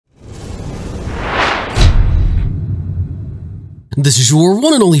This is your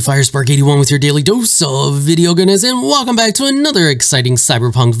one and only Firespark81 with your daily dose of video goodness, and welcome back to another exciting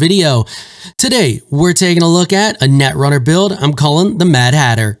Cyberpunk video. Today, we're taking a look at a Netrunner build I'm calling the Mad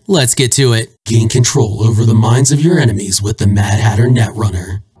Hatter. Let's get to it. Gain control over the minds of your enemies with the Mad Hatter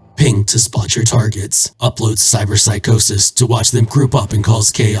Netrunner. Ping to spot your targets. Upload cyberpsychosis to watch them group up and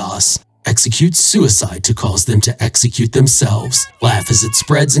cause chaos. Execute suicide to cause them to execute themselves. Laugh as it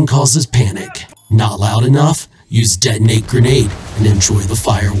spreads and causes panic. Not loud enough? Use detonate grenade and enjoy the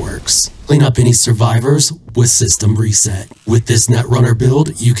fireworks. Clean up any survivors with system reset. With this Netrunner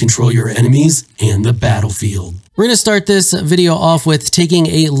build, you control your enemies and the battlefield. We're going to start this video off with taking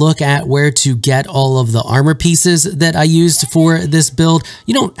a look at where to get all of the armor pieces that I used for this build.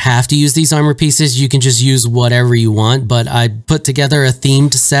 You don't have to use these armor pieces, you can just use whatever you want, but I put together a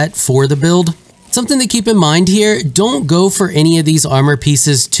themed set for the build. Something to keep in mind here, don't go for any of these armor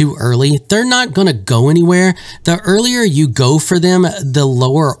pieces too early. They're not going to go anywhere. The earlier you go for them, the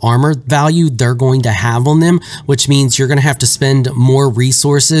lower armor value they're going to have on them, which means you're going to have to spend more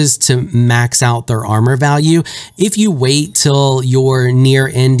resources to max out their armor value. If you wait till you're near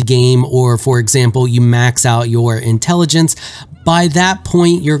end game, or for example, you max out your intelligence, by that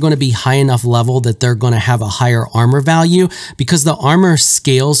point, you're going to be high enough level that they're going to have a higher armor value because the armor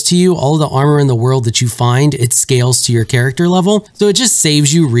scales to you. All the armor in the world that you find, it scales to your character level. So it just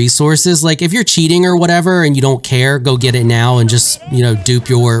saves you resources. Like if you're cheating or whatever and you don't care, go get it now and just, dupe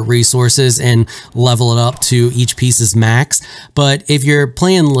your resources and level it up to each piece's max. But if you're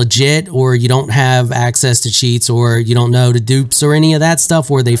playing legit or you don't have access to cheats or you don't know the dupes or any of that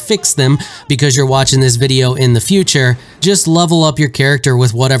stuff where they fix them because you're watching this video in the future, just level up your character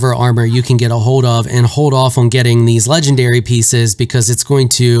with whatever armor you can get a hold of and hold off on getting these legendary pieces because it's going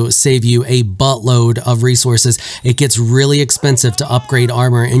to save you a buttload of resources. It gets really expensive to upgrade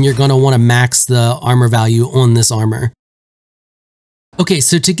armor and you're going to want to max the armor value on this armor. Okay,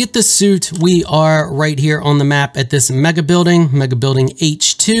 so to get the suit, we are right here on the map at this mega building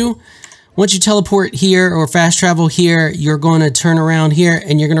H2. Once you teleport here or fast travel here, you're going to turn around here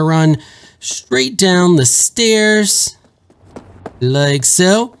and you're going to run straight down the stairs like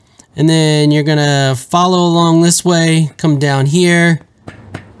so, and then you're gonna follow along this way, come down here,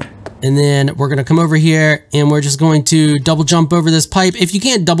 and then we're gonna come over here and we're just going to double jump over this pipe. If you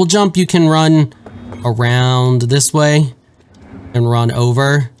can't double jump, you can run around this way and run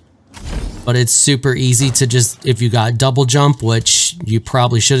over, but it's super easy to just, if you got double jump, which you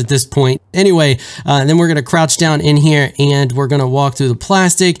probably should at this point anyway, then we're gonna crouch down in here and we're gonna walk through the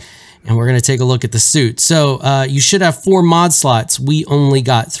plastic and we're going to take a look at the suit. So you should have 4 mod slots. We only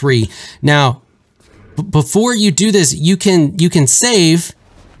got 3. Now, before you do this, you can save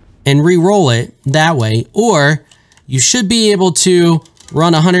and re-roll it that way, or you should be able to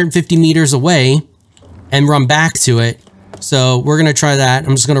run 150 meters away and run back to it. So we're going to try that.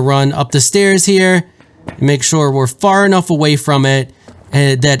 I'm just going to run up the stairs here and make sure we're far enough away from it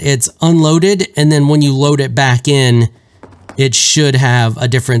that it's unloaded. And then when you load it back in, it should have a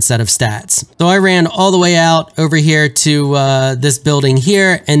different set of stats. So I ran all the way out over here to this building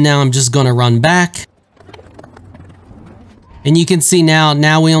here, and now I'm just gonna run back. And you can see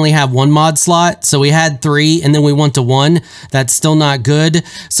now we only have 1 mod slot. So we had 3 and then we went to 1. That's still not good.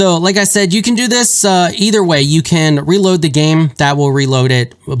 So like I said, you can do this either way. You can reload the game, that will reload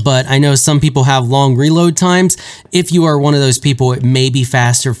it. But I know some people have long reload times. If you are one of those people, it may be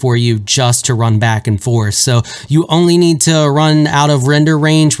faster for you just to run back and forth. So you only need to run out of render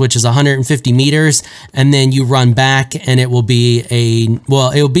range, which is 150 meters. And then you run back and it will be it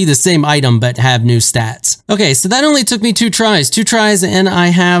will be the same item, but have new stats. Okay, so that only took me 2 tries. 2 tries, and I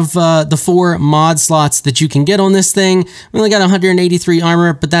have the 4 mod slots that you can get on this thing. We only got 183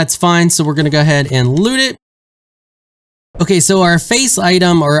 armor, but that's fine. So we're going to go ahead and loot it. Okay, so our face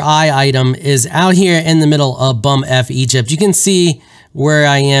item or eye item is out here in the middle of Bum F Egypt. You can see where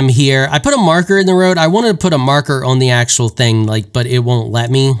I am here. I put a marker in the road. I wanted to put a marker on the actual thing, but it won't let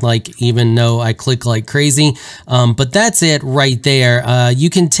me, even though I click like crazy. But that's it right there. You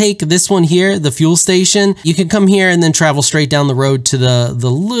can take this one here, the fuel station. You can come here and then travel straight down the road to the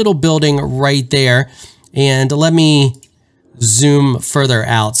little building right there. And let me zoom further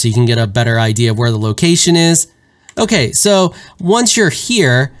out so you can get a better idea of where the location is. Okay, so once you're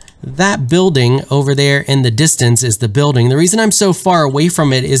here, that building over there in the distance is the building. The reason I'm so far away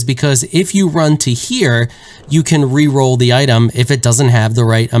from it is because if you run to here, you can re-roll the item if it doesn't have the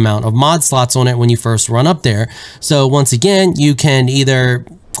right amount of mod slots on it when you first run up there. So once again, you can either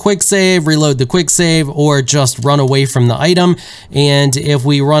quick save, reload the quick save, or just run away from the item. And if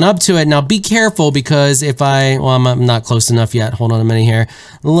we run up to it, now be careful, because if I'm not close enough yet. Hold on a minute here.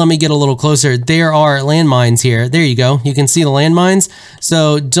 Let me get a little closer. There are landmines here. There you go. You can see the landmines.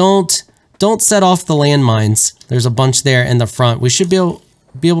 So don't set off the landmines. There's a bunch there in the front. We should be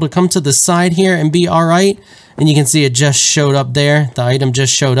able to come to the side here and be all right. And you can see it just showed up there. The item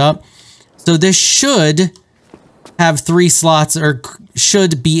just showed up. So this should have 3 slots, or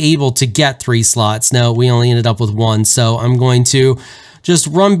should be able to get 3 slots. No, we only ended up with 1. So I'm going to just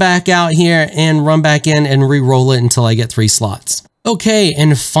run back out here and run back in and re-roll it until I get 3 slots. Okay,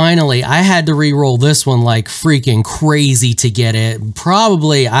 and finally, I had to re-roll this one like freaking crazy to get it.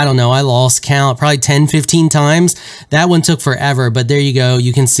 Probably, I don't know, I lost count, probably 10, 15 times. That one took forever, but there you go.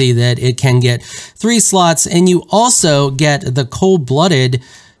 You can see that it can get 3 slots, and you also get the cold-blooded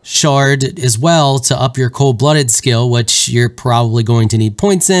shard as well to up your cold-blooded skill, which you're probably going to need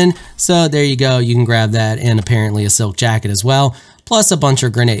points in. So there you go. You can grab that, and apparently a silk jacket as well, plus a bunch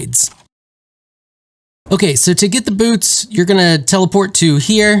of grenades. Okay, so to get the boots, you're gonna teleport to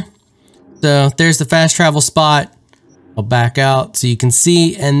here. So there's the fast travel spot. I'll back out so you can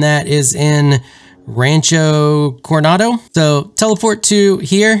see, and that is in Rancho Coronado. So teleport to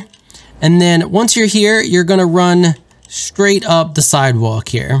here, and then once you're here, you're gonna run straight up the sidewalk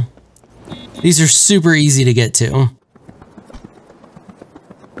here. These are super easy to get to.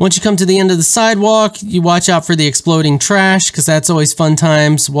 Once you come to the end of the sidewalk, you watch out for the exploding trash, because that's always fun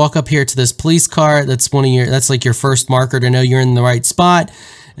times. Walk up here to this police car. That's like your first marker to know you're in the right spot.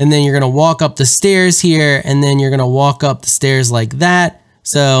 And then you're gonna walk up the stairs here, and then you're gonna walk up the stairs like that.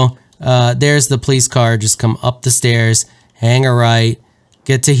 So there's the police car. Just come up the stairs, hang a right,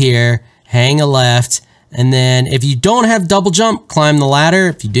 get to here, hang a left, and then if you don't have double jump, climb the ladder.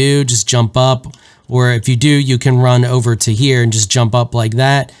 If you do, just jump up. Or if you do, you can run over to here and just jump up like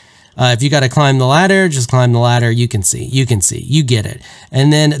that. If you got to climb the ladder, just climb the ladder. You can see, you get it.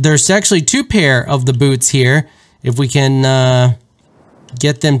 And then there's actually 2 pair of the boots here. If we can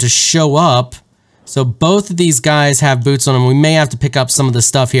get them to show up. So both of these guys have boots on them. We may have to pick up some of the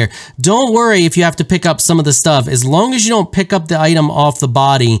stuff here. Don't worry if you have to pick up some of the stuff. As long as you don't pick up the item off the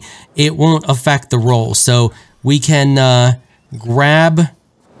body, it won't affect the roll. So we can grab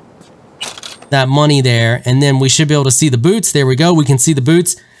that money there, and then we should be able to see the boots. There we go. We can see the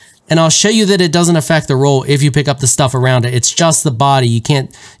boots, and I'll show you that it doesn't affect the roll if you pick up the stuff around it. It's just the body. You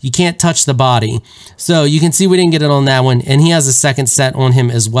can't touch the body. So you can see we didn't get it on that one, and he has a second set on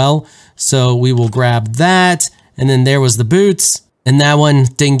him as well. So we will grab that, and then there was the boots, and that one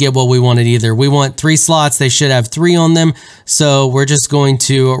didn't get what we wanted either. We want 3 slots. They should have 3 on them. So we're just going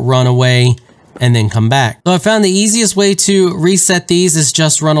to run away and then come back. So I found the easiest way to reset these is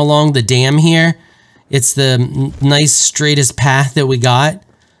just run along the dam here. It's the nice straightest path that we got.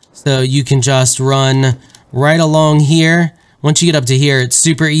 So you can just run right along here. Once you get up to here, it's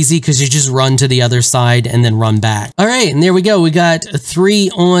super easy because you just run to the other side and then run back. All right, and there we go. We got 3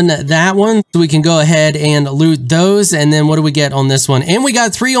 on that one. So we can go ahead and loot those. And then what do we get on this one? And we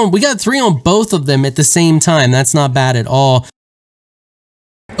got 3 on both of them at the same time. That's not bad at all.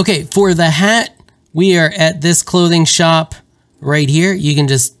 Okay, for the hat, we are at this clothing shop right here. You can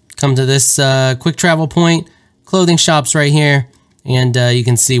just come to this quick travel point. Clothing shop's right here. And you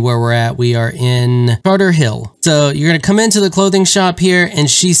can see where we're at. We are in Charter Hill. So you're going to come into the clothing shop here, and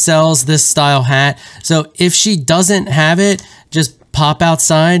she sells this style hat. So if she doesn't have it, just pop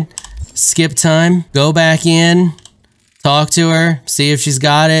outside, skip time, go back in, talk to her, see if she's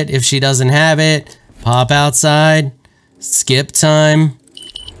got it. If she doesn't have it, pop outside, skip time,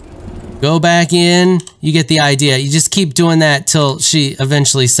 go back in. You get the idea. You just keep doing that till she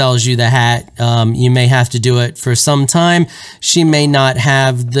eventually sells you the hat. You may have to do it for some time. She may not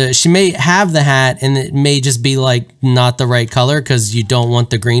have she may have the hat, and it may just be like not the right color because you don't want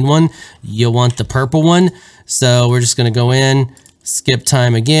the green one. You want the purple one. So we're just going to go in, skip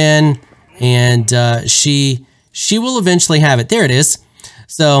time again, and she will eventually have it. There it is.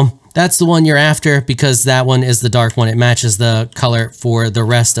 So that's the one you're after because that one is the dark one. It matches the color for the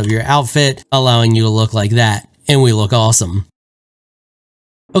rest of your outfit, allowing you to look like that. And we look awesome.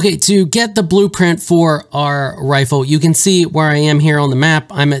 Okay, to get the blueprint for our rifle, you can see where I am here on the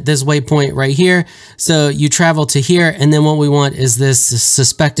map. I'm at this waypoint right here. So you travel to here, and then what we want is this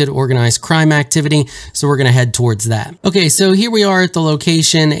suspected organized crime activity. So we're gonna head towards that. Okay, so here we are at the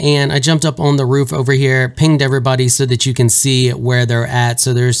location, and I jumped up on the roof over here, pinged everybody so that you can see where they're at.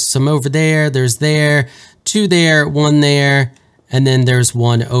 So there's some over there, there's there, 2 there, 1 there, and then there's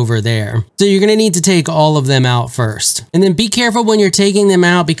one over there. So you're gonna need to take all of them out first. And then be careful when you're taking them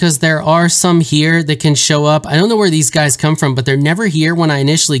out because there are some here that can show up. I don't know where these guys come from, but they're never here when I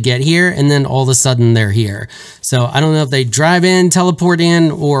initially get here, and then all of a sudden they're here. So I don't know if they drive in, teleport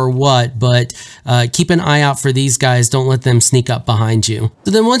in, or what, but keep an eye out for these guys. Don't let them sneak up behind you.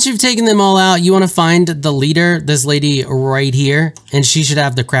 So then once you've taken them all out, you wanna find the leader, this lady right here, and she should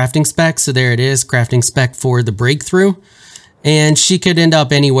have the crafting spec. So there it is, crafting spec for the breakthrough. And she could end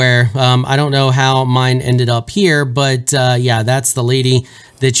up anywhere. I don't know how mine ended up here, but yeah, that's the lady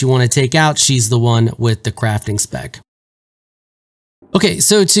that you want to take out. She's the one with the crafting spec. Okay,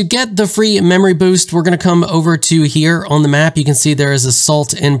 so to get the free memory boost, we're going to come over to here on the map. You can see there is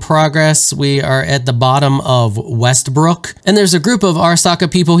assault in progress. We are at the bottom of Westbrook, and there's a group of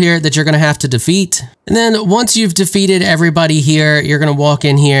Arasaka people here that you're going to have to defeat. And then once you've defeated everybody here, you're going to walk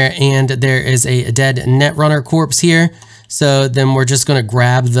in here, and there is a dead Netrunner corpse here. So then we're just going to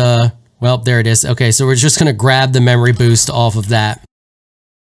grab the, well, there it is. Okay, so we're just going to grab the memory boost off of that.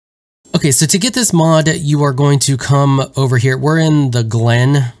 Okay, so to get this mod, you are going to come over here. We're in the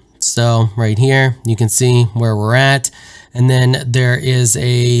Glen. So right here, you can see where we're at. And then there is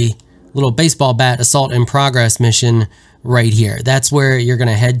a little baseball bat assault in progress mission right here. That's where you're going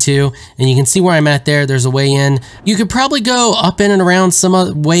to head to. And you can see where I'm at there. There's a way in. You could probably go up in and around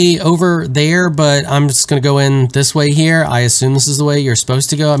some way over there, but I'm just going to go in this way here. I assume this is the way you're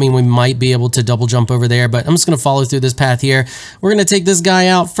supposed to go. I mean, we might be able to double jump over there, but I'm just going to follow through this path here. We're going to take this guy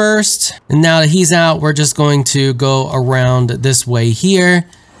out first. And now that he's out, we're just going to go around this way here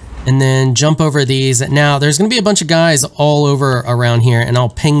and then jump over these. Now there's going to be a bunch of guys all over around here, and I'll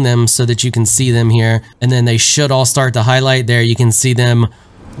ping them so that you can see them here. And then they should all start to highlight there. You can see them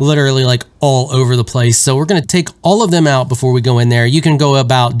literally like all over the place. So we're going to take all of them out before we go in there. You can go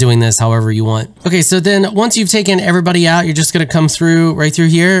about doing this however you want. Okay, so then once you've taken everybody out, you're just going to come through right through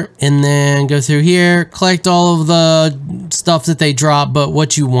here and then go through here, collect all of the stuff that they drop. But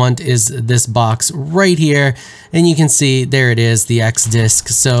what you want is this box right here. And you can see there it is, the X disc.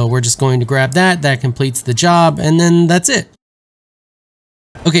 So we're just going to grab that. That completes the job, and then that's it.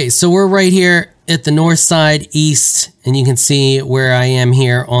 Okay, so we're right here at the north side east, and you can see where I am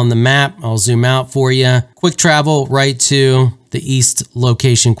here on the map. I'll zoom out for you. Quick travel right to the east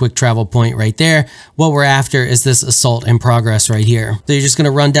location, quick travel point right there. What we're after is this assault in progress right here. So you're just going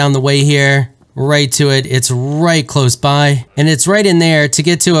to run down the way here, right to it. It's right close by, and it's right in there. To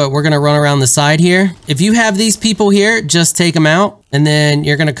get to it, we're going to run around the side here. If you have these people here, just take them out. And then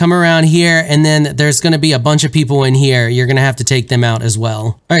you're going to come around here, and then there's going to be a bunch of people in here. You're going to have to take them out as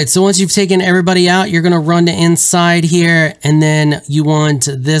well. All right, so once you've taken everybody out, you're going to run to inside here, and then you want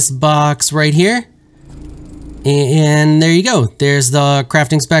this box right here. And there you go. There's the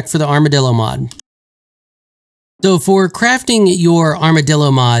crafting spec for the Armadillo mod. So for crafting your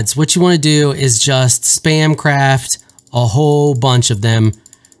Armadillo mods, what you want to do is just spam craft a whole bunch of them.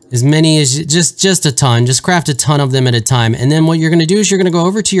 As many as, just a ton, just craft a ton of them at a time. And then what you're going to do is you're going to go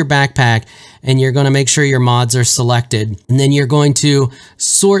over to your backpack and you're going to make sure your mods are selected. And then you're going to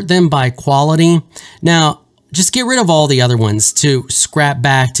sort them by quality. Now, just get rid of all the other ones to scrap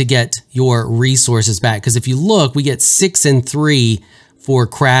back to get your resources back. Because if you look, we get 6 and 3 for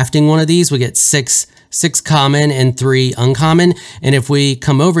crafting one of these. We get 6 common and 3 uncommon. And if we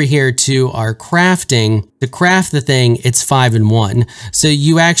come over here to our crafting, to craft the thing, it's 5 and 1. So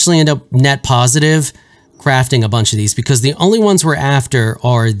you actually end up net positive crafting a bunch of these because the only ones we're after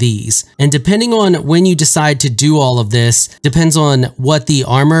are these. And depending on when you decide to do all of this, depends on what the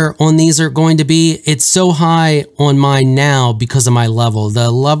armor on these are going to be. It's so high on mine now because of my level.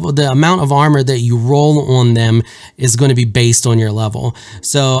 The amount of armor that you roll on them is going to be based on your level.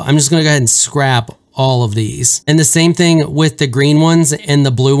 So I'm just going to go ahead and scrap all of these. And the same thing with the green ones and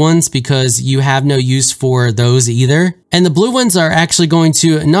the blue ones because you have no use for those either. And the blue ones are actually going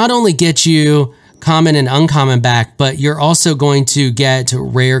to not only get you common and uncommon back, but you're also going to get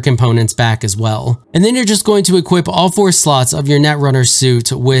rare components back as well. And then you're just going to equip all 4 slots of your Netrunner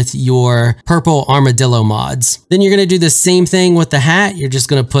suit with your purple Armadillo mods. Then you're going to do the same thing with the hat. You're just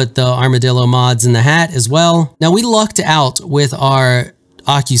going to put the Armadillo mods in the hat as well. Now we lucked out with our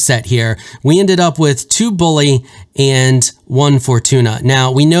Ocuset here. We ended up with 2 bully and 1 Fortuna.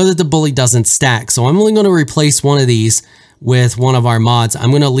 Now we know that the bully doesn't stack, so I'm only going to replace one of these with one of our mods. I'm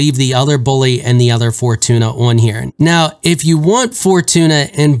going to leave the other bully and the other Fortuna on here. Now, if you want Fortuna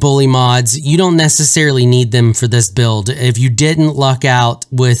and bully mods, you don't necessarily need them for this build. If you didn't luck out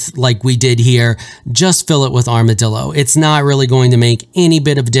with like we did here, just fill it with Armadillo. It's not really going to make any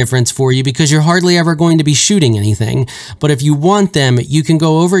bit of difference for you because you're hardly ever going to be shooting anything. But if you want them, you can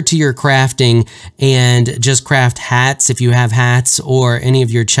go over to your crafting and just craft hats if you have hats or any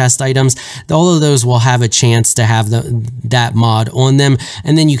of your chest items. All of those will have a chance to have that mod on them,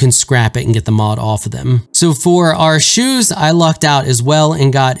 and then you can scrap it and get the mod off of them. So for our shoes, I lucked out as well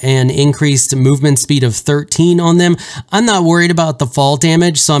and got an increased movement speed of 13 on them. I'm not worried about the fall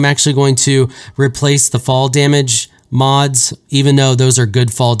damage, so I'm actually going to replace the fall damage mods, even though those are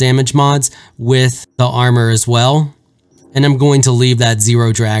good fall damage mods, with the armor as well. And I'm going to leave that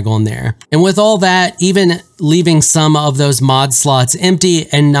 0 drag on there. And with all that, even leaving some of those mod slots empty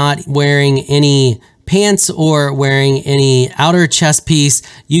and not wearing any pants or wearing any outer chest piece,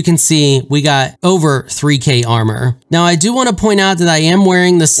 you can see we got over 3k armor. Now I do want to point out that I am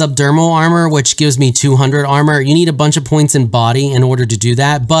wearing the subdermal armor, which gives me 200 armor. You need a bunch of points in body in order to do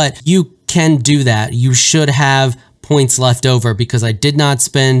that, but you can do that. You should have points left over because I did not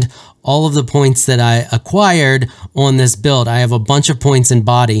spend all of the points that I acquired on this build. I have a bunch of points in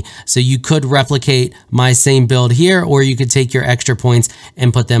body, so you could replicate my same build here, or you could take your extra points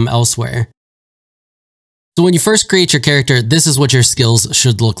and put them elsewhere. So when you first create your character, this is what your skills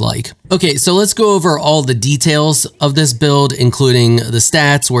should look like. Okay, so let's go over all the details of this build, including the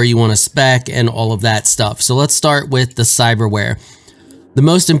stats, where you want to spec, and all of that stuff. So let's start with the Cyberware. The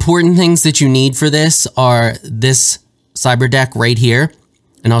most important things that you need for this are this cyber deck right here,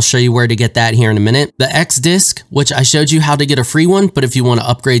 and I'll show you where to get that here in a minute. The X disc, which I showed you how to get a free one, but if you want to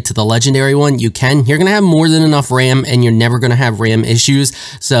upgrade to the legendary one, you can. You're going to have more than enough RAM, and you're never going to have RAM issues.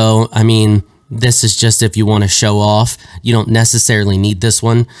 So, I mean, this is just if you want to show off. You don't necessarily need this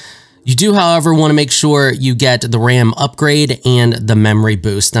one. You do, however, want to make sure you get the RAM upgrade and the memory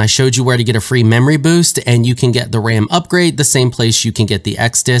boost. And I showed you where to get a free memory boost, and you can get the RAM upgrade the same place you can get the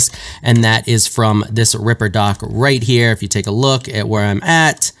X disc, and that is from this Ripper dock right here. If you take a look at where I'm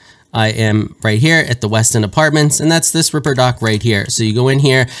at, I am right here at the West End Apartments, and that's this Ripper dock right here. So you go in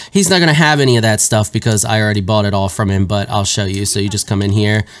here. He's not going to have any of that stuff because I already bought it all from him, but I'll show you. So you just come in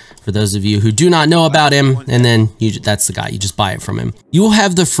here for those of you who do not know about him, and then that's the guy. You just buy it from him. You will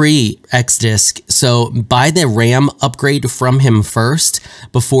have the free X disc, so buy the RAM upgrade from him first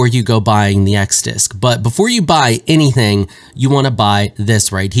before you go buying the X disc. But before you buy anything, you want to buy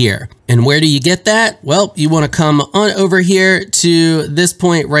this right here. And where do you get that? Well, you want to come on over here to this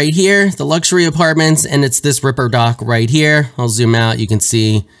point right here, the luxury apartments, and it's this Ripper dock right here. I'll zoom out. You can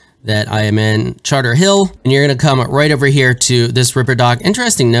see that I am in Charter Hill, and you're going to come right over here to this Ripper dock.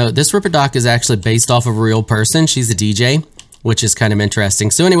 Interesting note, this Ripper dock is actually based off of a real person. She's a DJ, which is kind of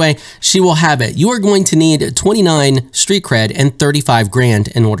interesting. So anyway, she will have it. You are going to need 29 street cred and 35 grand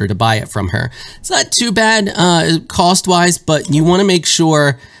in order to buy it from her. It's not too bad cost-wise, but you want to make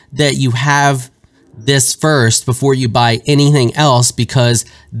sure that you have this first before you buy anything else, because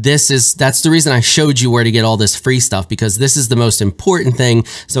that's the reason I showed you where to get all this free stuff, because this is the most important thing.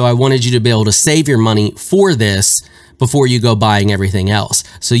 So I wanted you to be able to save your money for this before you go buying everything else.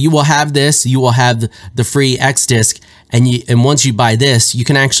 So you will have this, you will have the free X disc, and once you buy this, you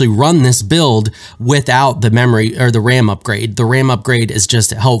can actually run this build without the memory or the RAM upgrade. The RAM upgrade is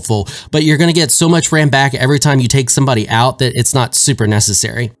just helpful, but you're going to get so much RAM back every time you take somebody out that it's not super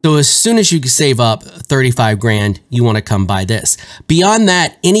necessary. So as soon as you save up 35 grand, you want to come buy this. Beyond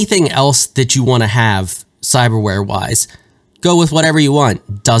that, anything else that you want to have cyberware wise, go with whatever you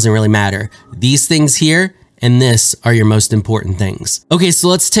want. Doesn't really matter. These things here and this are your most important things. Okay, so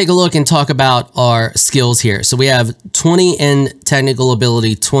let's take a look and talk about our skills here. So we have 20 in technical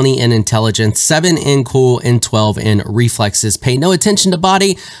ability, 20 in intelligence, 7 in cool, and 12 in reflexes. Pay no attention to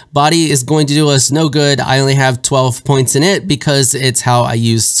body. Body is going to do us no good. I only have 12 points in it because it's what I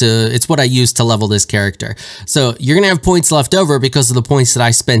use to level this character. So you're gonna have points left over because of the points that I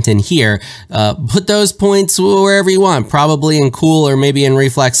spent in here. Put those points wherever you want, probably in cool or maybe in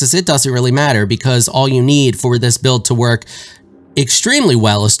reflexes. It doesn't really matter because all you need for this build to work extremely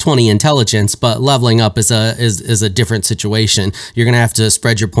well is 20 intelligence, but leveling up is a different situation. You're gonna have to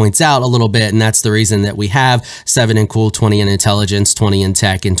spread your points out a little bit, and that's the reason that we have 7 in cool, 20 in intelligence, 20 in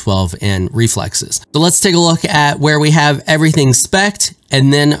tech, and 12 in reflexes. So let's take a look at where we have everything spec'd,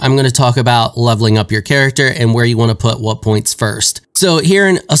 and then I'm going to talk about leveling up your character and where you want to put what points first. So here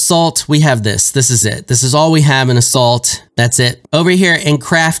in Assault, we have this. This is it. This is all we have in Assault. That's it. Over here in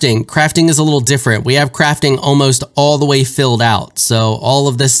Crafting, crafting is a little different. We have crafting almost all the way filled out. So all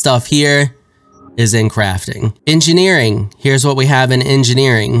of this stuff here is in crafting. Engineering, here's what we have in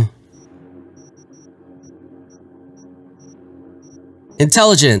engineering.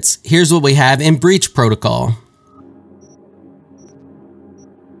 Intelligence, here's what we have in breach protocol.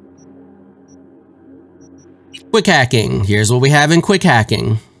 Quick hacking, here's what we have in quick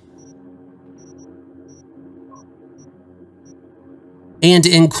hacking. And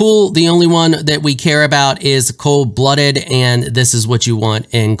in cool, the only one that we care about is cold-blooded, and this is what you want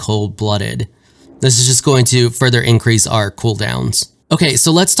in cold-blooded. This is just going to further increase our cooldowns. Okay,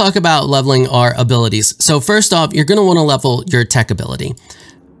 so let's talk about leveling our abilities. So first off, you're gonna wanna level your tech ability.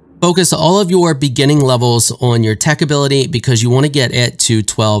 Focus all of your beginning levels on your tech ability because you want to get it to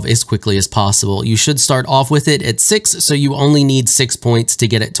 12 as quickly as possible. You should start off with it at 6, so you only need 6 points to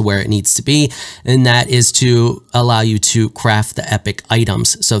get it to where it needs to be, and that is to allow you to craft the epic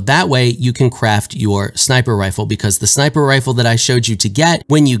items. So that way you can craft your sniper rifle, because the sniper rifle that I showed you to get,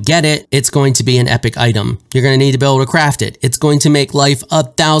 when you get it, it's going to be an epic item. You're going to need to be able to craft it. It's going to make life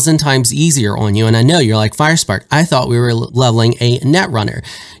 1,000 times easier on you. And I know you're like, Firespark, I thought we were leveling a Netrunner.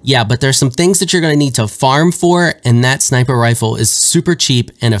 Yeah, but there's some things that you're going to need to farm for, and that sniper rifle is super cheap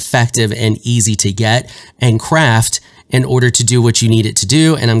and effective and easy to get and craft in order to do what you need it to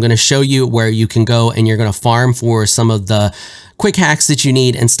do. And I'm going to show you where you can go and you're going to farm for some of the quick hacks that you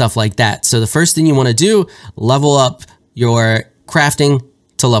need and stuff like that. So the first thing you want to do, level up your crafting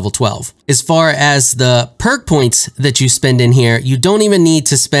to level 12. As far as the perk points that you spend in here, you don't even need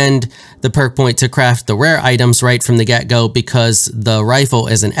to spend the perk point to craft the rare items right from the get-go, because the rifle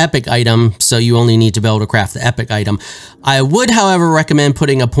is an epic item, so you only need to be able to craft the epic item. I would, however, recommend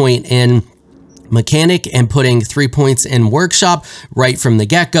putting a point in mechanic and putting 3 points in workshop right from the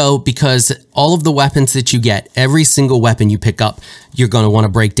get-go, because all of the weapons that you get, every single weapon you pick up, you're going to want to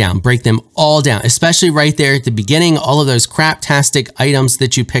break them all down, especially right there at the beginning. All of those craptastic items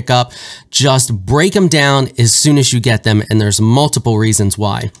that you pick up, just break them down as soon as you get them, and there's multiple reasons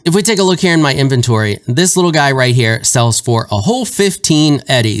why. If we take a look here in my inventory, this little guy right here sells for a whole 15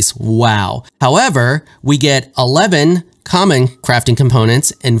 eddies. Wow. However, we get 11 common crafting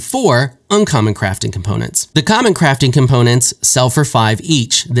components and 4 uncommon crafting components. The common crafting components sell for 5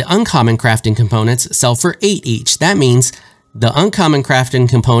 each. The uncommon crafting components sell for 8 each. That means the uncommon crafting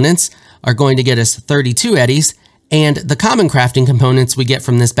components are going to get us 32 eddies, and the common crafting components we get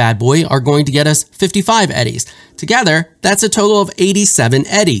from this bad boy are going to get us 55 eddies. Together, that's a total of 87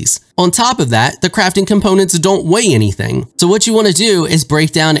 eddies. On top of that, the crafting components don't weigh anything. So what you want to do is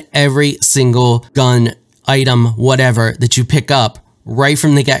break down every single gun, item, whatever that you pick up right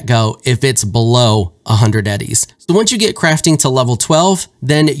from the get-go if it's below 100 eddies. So once you get crafting to level 12,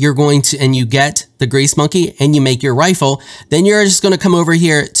 then you're going to, and you get the grease monkey and you make your rifle, then you're just going to come over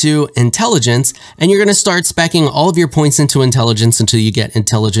here to intelligence and you're going to start speccing all of your points into intelligence until you get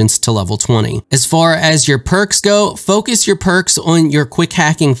intelligence to level 20. As far as your perks go, focus your perks on your quick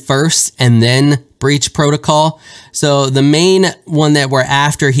hacking first and then breach protocol. So the main one that we're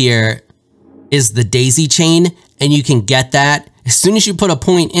after here is the daisy chain, and you can get that as soon as you put a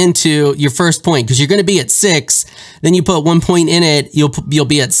point into your first point, because you're going to be at 6, then you put 1 point in it, you'll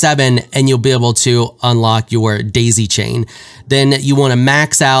be at 7, and you'll be able to unlock your daisy chain. Then you want to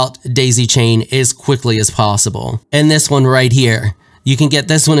max out daisy chain as quickly as possible. And this one right here, you can get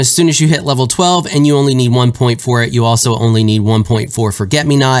this one as soon as you hit level 12, and you only need 1 point for it. You also only need 1 point for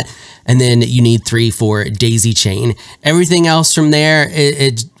Forget-Me-Not, and then you need 3 for daisy chain. Everything else from there,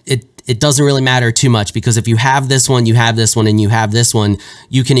 it doesn't really matter too much, because if you have this one, you have this one, and you have this one,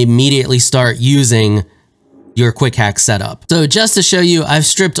 you can immediately start using your quick hack setup. So just to show you, I've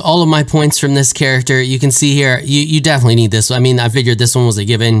stripped all of my points from this character. You can see here, you definitely need this. I mean, I figured this one was a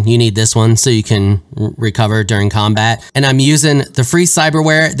given. You need this one so you can recover during combat. And I'm using the free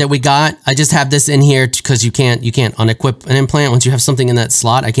cyberware that we got. I just have this in here because you can't unequip an implant once you have something in that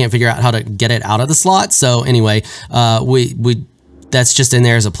slot. I can't figure out how to get it out of the slot. So anyway, that's just in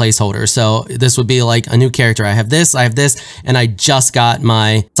there as a placeholder. So this would be like a new character. I have this, and I just got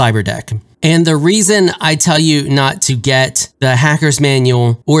my cyber deck. And the reason I tell you not to get the hacker's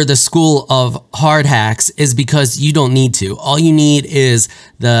manual or the school of hard hacks is because you don't need to. All you need is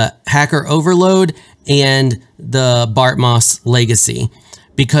the hacker overload and the Bartmoss legacy,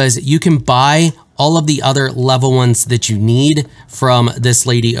 because you can buy all of the other level ones that you need from this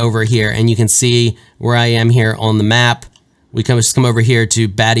lady over here. And you can see where I am here on the map. We just come over here to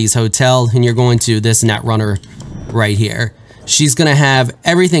Batty's Hotel, and you're going to this Netrunner right here. She's gonna have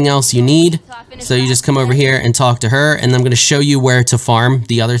everything else you need. So you just come over here and talk to her, and I'm gonna show you where to farm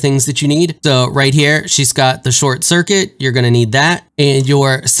the other things that you need. So right here, she's got the short circuit. You're gonna need that. And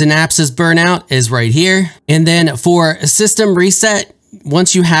your synapses burnout is right here. And then for a system reset,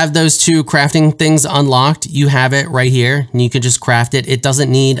 once you have those two crafting things unlocked, you have it right here and you can just craft it. It doesn't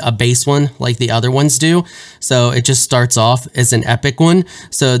need a base one like the other ones do. So it just starts off as an epic one.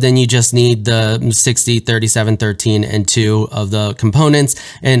 So then you just need the 60, 37, 13, and 2 of the components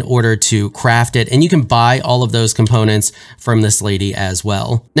in order to craft it. And you can buy all of those components from this lady as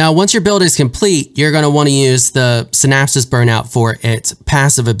well. Now, once your build is complete, you're going to want to use the Synapses Burnout for its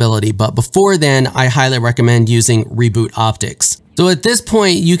passive ability. But before then, I highly recommend using Reboot Optics. So at this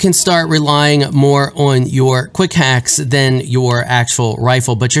point, you can start relying more on your quick hacks than your actual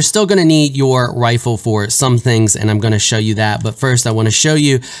rifle, but you're still going to need your rifle for some things, and I'm going to show you that. But first, I want to show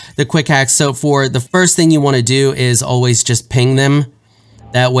you the quick hacks. So for the first thing you want to do is always just ping them.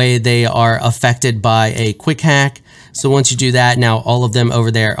 That way they are affected by a quick hack. So once you do that, now all of them over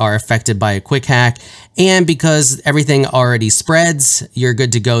there are affected by a quick hack. And because everything already spreads, you're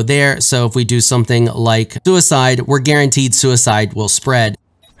good to go there. So if we do something like suicide, we're guaranteed suicide will spread.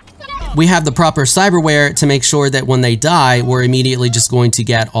 We have the proper cyberware to make sure that when they die, we're immediately just going to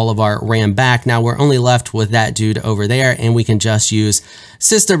get all of our RAM back. Now we're only left with that dude over there, and we can just use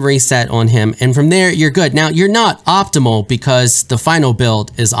system reset on him. And from there, you're good. Now you're not optimal because the final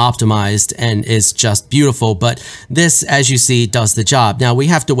build is optimized and is just beautiful. But this, as you see, does the job. Now we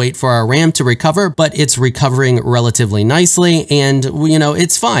have to wait for our RAM to recover, but it's recovering relatively nicely. And you know,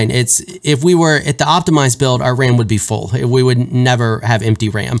 it's fine. If we were at the optimized build, our RAM would be full. We would never have empty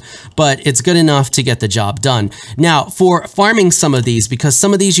RAM. But it's good enough to get the job done. Now, for farming some of these, because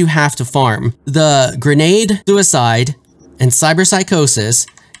some of these you have to farm, the grenade, suicide, and cyberpsychosis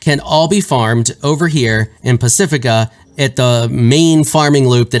can all be farmed over here in Pacifica at the main farming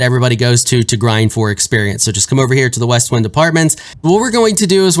loop that everybody goes to grind for experience. So just come over here to the West Wind Apartments. What we're going to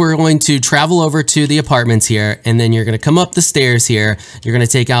do is we're going to travel over to the apartments here, and then you're going to come up the stairs here. You're going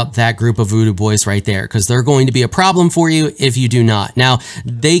to take out that group of voodoo boys right there, because they're going to be a problem for you if you do not. Now,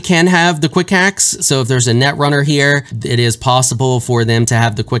 they can have the quick hacks. So if there's a Netrunner here, it is possible for them to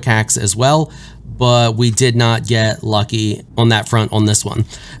have the quick hacks as well. But we did not get lucky on that front on this one.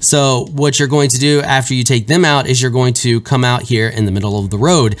 So what you're going to do after you take them out is you're going to come out here in the middle of the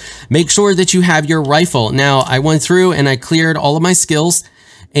road. Make sure that you have your rifle. Now, I went through and I cleared all of my skills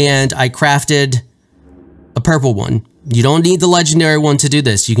and I crafted a purple one. You don't need the legendary one to do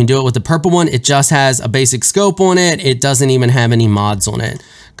this. You can do it with the purple one. It just has a basic scope on it. It doesn't even have any mods on it,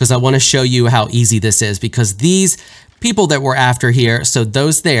 because I want to show you how easy this is, because these people that we're after here, so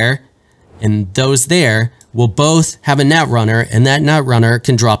those there and those there will both have a Netrunner, and that Netrunner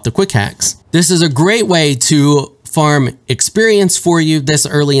can drop the quick hacks. This is a great way to farm experience for you this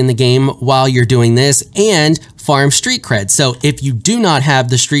early in the game while you're doing this, and farm street cred. So if you do not have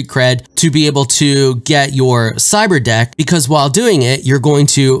the street cred to be able to get your cyber deck, because while doing it, you're going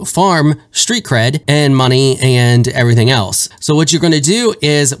to farm street cred and money and everything else. So what you're going to do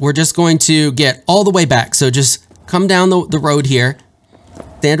is we're just going to get all the way back. So just come down the road here,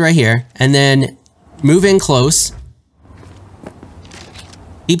 stand right here, and then move in close.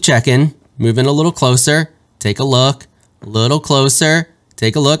 Keep checking, move in a little closer, take a look, a little closer,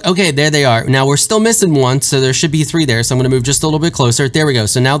 take a look. Okay, there they are. Now we're still missing one, so there should be 3 there. So I'm gonna move just a little bit closer. There we go.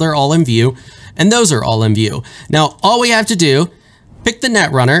 So now they're all in view, and those are all in view. Now, all we have to do, pick the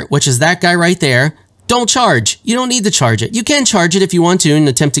Netrunner, which is that guy right there. Don't charge. You don't need to charge it. You can charge it if you want to and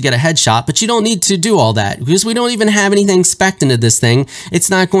attempt to get a headshot, but you don't need to do all that because we don't even have anything spec'd into this thing. It's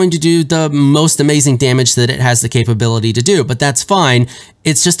not going to do the most amazing damage that it has the capability to do, but that's fine.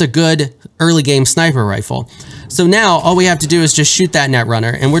 It's just a good early game sniper rifle. So now all we have to do is just shoot that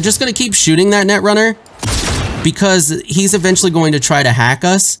Netrunner, and we're just going to keep shooting that Netrunner because he's eventually going to try to hack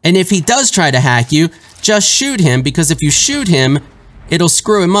us. And if he does try to hack you, just shoot him, because if you shoot him, it'll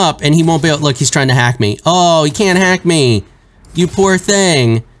screw him up and he won't be able, look, he's trying to hack me. Oh, he can't hack me. You poor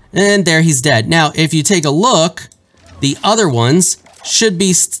thing. And there, he's dead. Now, if you take a look, the other ones should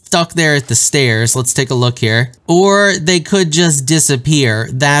be stuck there at the stairs. Let's take a look here. Or they could just disappear.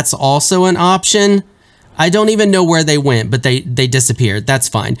 That's also an option. I don't even know where they went, but they disappeared. That's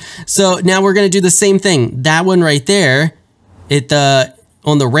fine. So now we're going to do the same thing. That one right there,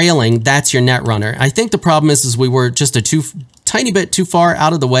 on the railing, that's your Netrunner. I think the problem is we were just a tiny bit too far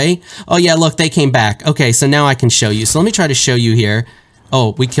out of the way. Oh yeah, look, they came back. Okay, so now I can show you. So let me try to show you here.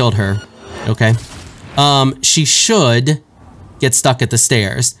 Oh, we killed her. Okay. She should get stuck at the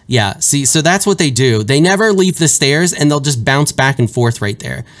stairs. Yeah, see, so that's what they do. They never leave the stairs and they'll just bounce back and forth right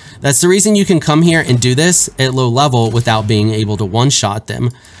there. That's the reason you can come here and do this at low level without being able to one-shot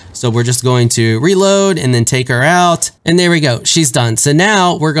them. So we're just going to reload and then take her out. And there we go, she's done. So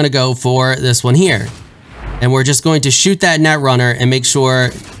now we're gonna go for this one here. And we're just going to shoot that Netrunner and make sure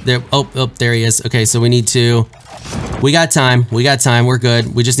that, oh, there he is. Okay, so we need to, we got time, we're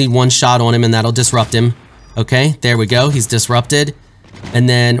good. We just need one shot on him and that'll disrupt him. Okay, there we go, he's disrupted. And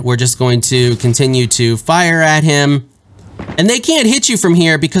then we're just going to continue to fire at him. And they can't hit you from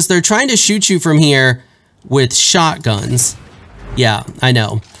here because they're trying to shoot you from here with shotguns. Yeah, I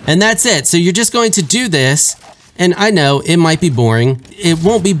know. And that's it. So you're just going to do this. And I know it might be boring. It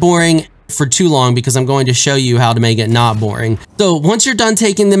won't be boring for too long because I'm going to show you how to make it not boring. So once you're done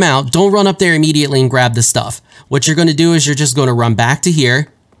taking them out, don't run up there immediately and grab the stuff. What you're going to do is you're just going to run back to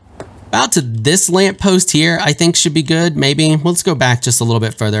here. About to this lamppost here, I think should be good. Maybe let's go back just a little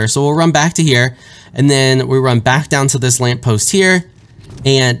bit further. So we'll run back to here and then we run back down to this lamppost here.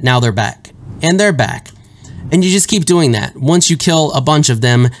 And now they're back and they're back. And you just keep doing that. Once you kill a bunch of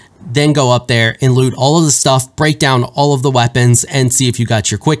them, then go up there and loot all of the stuff, break down all of the weapons and see if you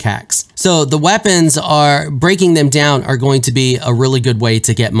got your quick hacks. So the weapons are, breaking them down are going to be a really good way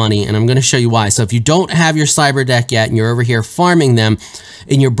to get money. And I'm going to show you why. So if you don't have your cyber deck yet and you're over here farming them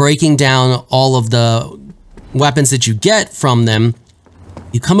and you're breaking down all of the weapons that you get from them,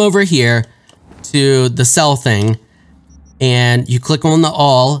 you come over here to the sell thing and you click on the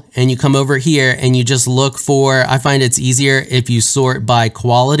all and you come over here and you just look for, I find it's easier if you sort by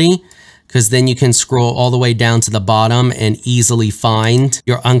quality because then you can scroll all the way down to the bottom and easily find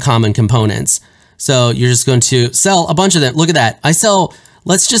your uncommon components. So you're just going to sell a bunch of them. Look at that. I sell,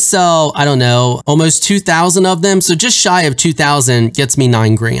 let's just sell, I don't know, almost 2,000 of them. So just shy of 2,000 gets me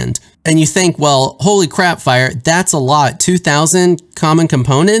 9 grand. And you think, well, holy crap, Fire, that's a lot. 2,000 common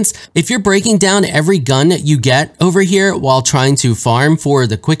components. If you're breaking down every gun that you get over here while trying to farm for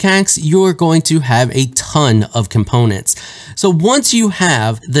the quick hacks, you're going to have a ton of components. So once you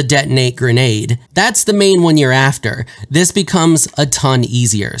have the detonate grenade, that's the main one you're after. This becomes a ton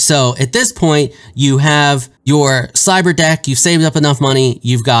easier. So at this point, you have your cyber deck, you've saved up enough money,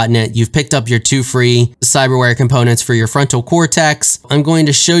 you've gotten it, you've picked up your 2 free Cyberware components for your frontal cortex. I'm going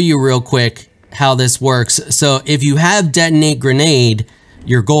to show you real quick how this works. So if you have detonate grenade,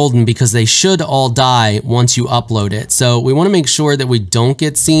 you're golden because they should all die once you upload it. So we want to make sure that we don't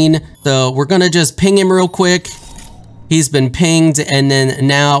get seen. So we're going to just ping him real quick. He's been pinged, and then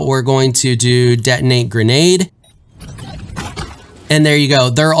now we're going to do detonate grenade. And there you go.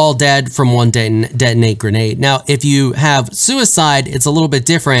 They're all dead from one detonate grenade. Now, if you have suicide, it's a little bit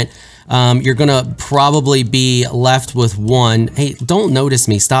different. You're gonna probably be left with 1. Hey, don't notice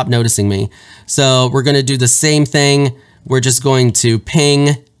me. Stop noticing me. So we're gonna do the same thing. We're just going to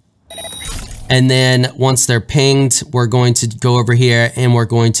ping. And then once they're pinged, we're going to go over here and we're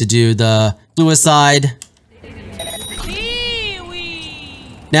going to do the suicide.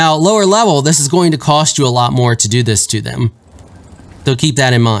 Now, lower level, this is going to cost you a lot more to do this to them. So keep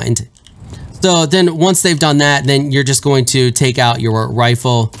that in mind. So then once they've done that, then you're just going to take out your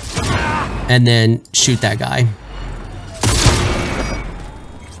rifle and then shoot that guy.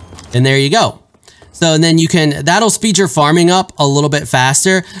 And there you go. So and then you can, that'll speed your farming up a little bit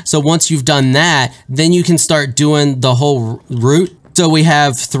faster. So once you've done that, then you can start doing the whole route. So we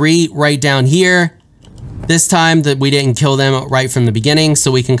have 3 right down here. This time that we didn't kill them right from the beginning.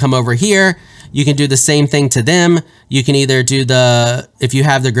 So we can come over here. You can do the same thing to them. You can either do the, if you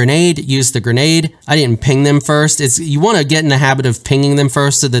have the grenade, use the grenade. I didn't ping them first. You want to get in the habit of pinging them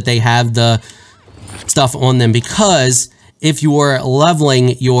first so that they have the stuff on them, because if you're leveling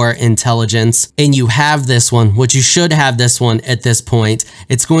your intelligence and you have this one, which you should have this one at this point,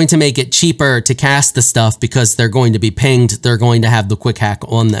 it's going to make it cheaper to cast the stuff because they're going to be pinged. They're going to have the quick hack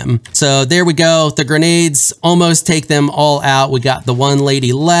on them. So there we go. The grenades almost take them all out. We got the one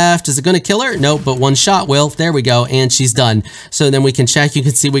lady left. Is it going to kill her? Nope, but 1 shot will. There we go. And she's done. So then we can check. You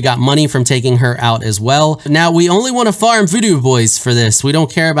can see we got money from taking her out as well. Now we only want to farm voodoo boys for this. We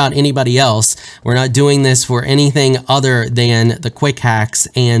don't care about anybody else. We're not doing this for anything other than the quick hacks,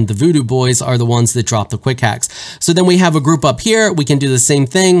 and the voodoo boys are the ones that drop the quick hacks. So then we have a group up here. We can do the same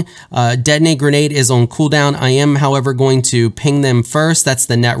thing. Detonate grenade is on cooldown. I am, however, going to ping them first. That's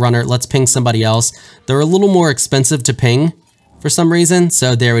the Netrunner. Let's ping somebody else. They're a little more expensive to ping for some reason.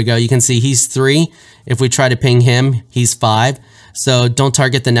 So there we go. You can see he's 3. If we try to ping him, he's 5. So don't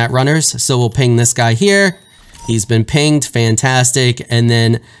target the Netrunners. So we'll ping this guy here. He's been pinged, fantastic. And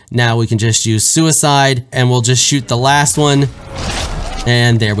then now we can just use suicide and we'll just shoot the last one.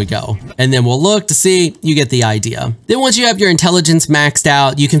 And there we go. And then we'll look to see, you get the idea. Then once you have your intelligence maxed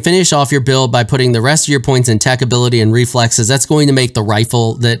out, you can finish off your build by putting the rest of your points in tech ability and reflexes. That's going to make the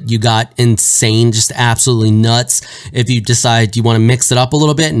rifle that you got insane, just absolutely nuts. If you decide you want to mix it up a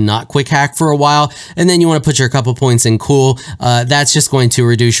little bit and not quick hack for a while, and then you want to put your couple points in cool, that's just going to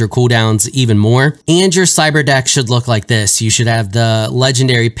reduce your cooldowns even more. And your cyber deck should look like this. You should have the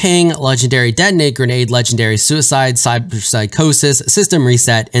legendary ping, legendary detonate grenade, legendary suicide, cyber psychosis, system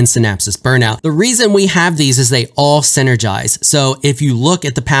reset, and synapses burnout. The reason we have these is they all synergize. So if you look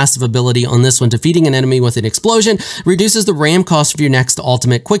at the passive ability on this one, defeating an enemy with an explosion reduces the RAM cost of your next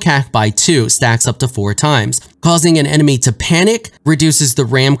ultimate quick hack by 2, stacks up to 4 times. Causing an enemy to panic reduces the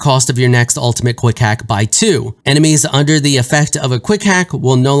RAM cost of your next ultimate quick hack by 2. Enemies under the effect of a quick hack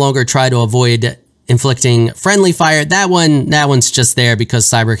will no longer try to avoid inflicting friendly fire. That one's just there because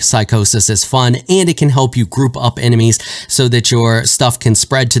cyber psychosis is fun, and it can help you group up enemies so that your stuff can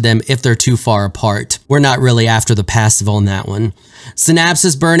spread to them if they're too far apart. We're not really after the passive on that one.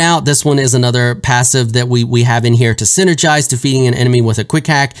 Synapses burnout. This one is another passive that we have in here to synergize. Defeating an enemy with a quick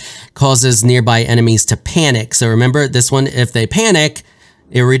hack causes nearby enemies to panic. So remember, this one, if they panic,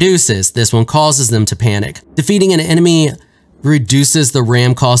 it reduces. This one causes them to panic. Defeating an enemy reduces the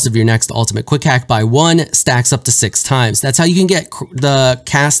RAM cost of your next ultimate quick hack by 1, stacks up to 6 times. That's how you can get the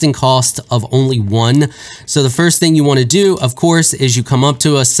casting cost of only 1. So the first thing you want to do, of course, is you come up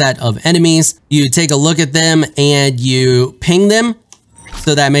to a set of enemies, you take a look at them, and you ping them.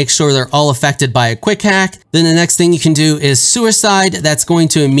 So that makes sure they're all affected by a quick hack. Then the next thing you can do is suicide. That's going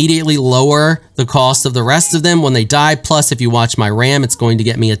to immediately lower the cost of the rest of them when they die. Plus, if you watch my RAM, it's going to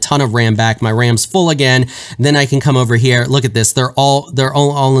get me a ton of RAM back. My RAM's full again. Then I can come over here. Look at this. They're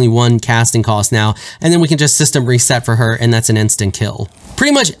only 1 casting cost now. And then we can just system reset for her, and that's an instant kill.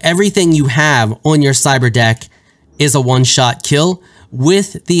 Pretty much everything you have on your cyber deck is a one-shot kill,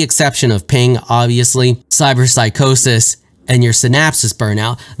 with the exception of ping, obviously, cyber psychosis, and your synapses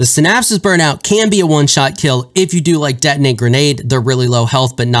burnout. The synapses burnout can be a one-shot kill if you do like detonate grenade. They're really low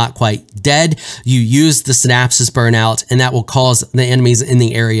health, but not quite dead. You use the synapses burnout, and that will cause the enemies in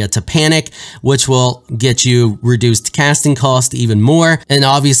the area to panic, which will get you reduced casting cost even more. And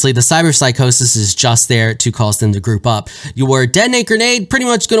obviously the cyber psychosis is just there to cause them to group up. Your detonate grenade, pretty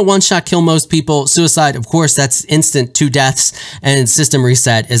much gonna one-shot kill most people. Suicide, of course, that's instant 2 deaths, and system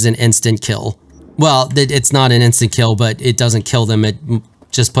reset is an instant kill. Well, it's not an instant kill, but it doesn't kill them. It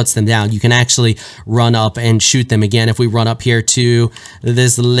just puts them down. You can actually run up and shoot them again. If we run up here to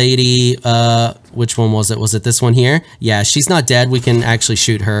this lady, which one was it? Was it this one here? Yeah, she's not dead. We can actually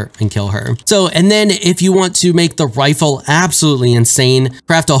shoot her and kill her. So, and then if you want to make the rifle absolutely insane,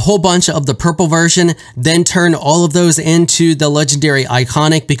 craft a whole bunch of the purple version, then turn all of those into the legendary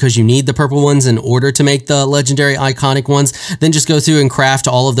iconic, because you need the purple ones in order to make the legendary iconic ones. Then just go through and craft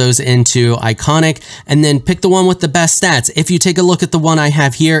all of those into iconic, and then pick the one with the best stats. If you take a look at the one I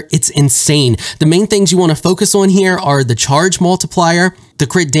have here, it's insane. The main things you want to focus on here are the charge multiplier, the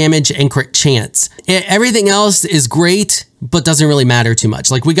crit damage, and crit chance. Everything else is great, but doesn't really matter too much.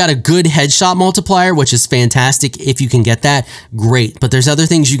 Like, we got a good headshot multiplier, which is fantastic. If you can get that, great. But there's other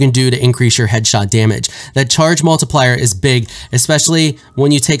things you can do to increase your headshot damage. That charge multiplier is big, especially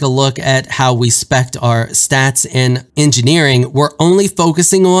when you take a look at how we spec'd our stats in engineering. We're only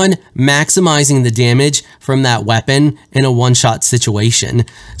focusing on maximizing the damage from that weapon in a one-shot situation.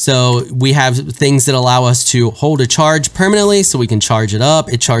 So we have things that allow us to hold a charge permanently, so we can charge it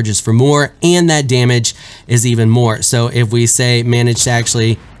up. It charges for more, and that damage is even more. So if we say manage to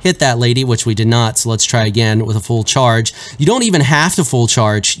actually hit that lady, which we did not, so let's try again with a full charge. You don't even have to full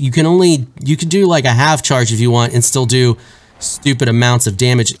charge. You can do like a half charge if you want and still do stupid amounts of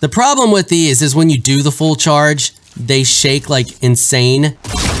damage. The problem with these is when you do the full charge, they shake like insane.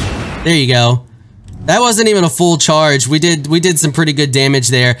 There you go. That wasn't even a full charge. We did some pretty good damage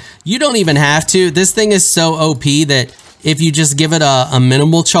there. You don't even have to. This thing is so OP that if you just give it a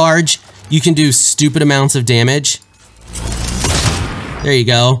minimal charge, you can do stupid amounts of damage. There you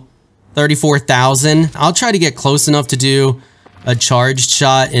go. 34,000. I'll try to get close enough to do a charged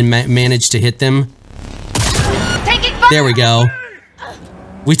shot and manage to hit them. There we go.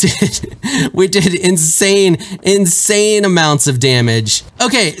 We did insane amounts of damage.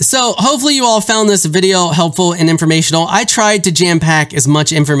 Okay, so hopefully you all found this video helpful and informational. I tried to jam pack as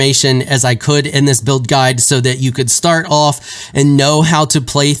much information as I could in this build guide so that you could start off and know how to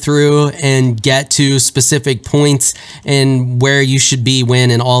play through and get to specific points and where you should be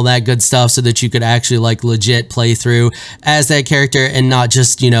when and all that good stuff, so that you could actually like legit play through as that character and not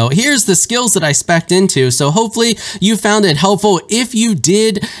just, you know, here's the skills that I spec'd into. So hopefully you found it helpful. If you did,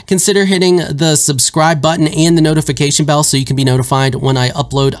 interested, consider hitting the subscribe button and the notification bell so you can be notified when I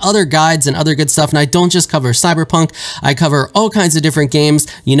upload other guides and other good stuff. And I don't just cover Cyberpunk, I cover all kinds of different games.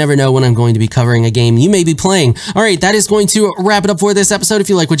 You never know when I'm going to be covering a game you may be playing. All right, that is going to wrap it up for this episode. If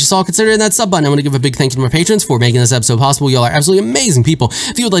you like what you saw, consider hitting that sub button. I want to give a big thank you to my patrons for making this episode possible. Y'all are absolutely amazing people.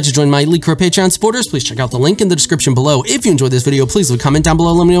 If you would like to join my Elite Crew Patreon supporters, please check out the link in the description below. If you enjoyed this video, please leave a comment down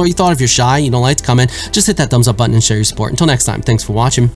below. Let me know what you thought. If you're shy, you don't like to comment, just hit that thumbs up button and share your support. Until next time, thanks for watching.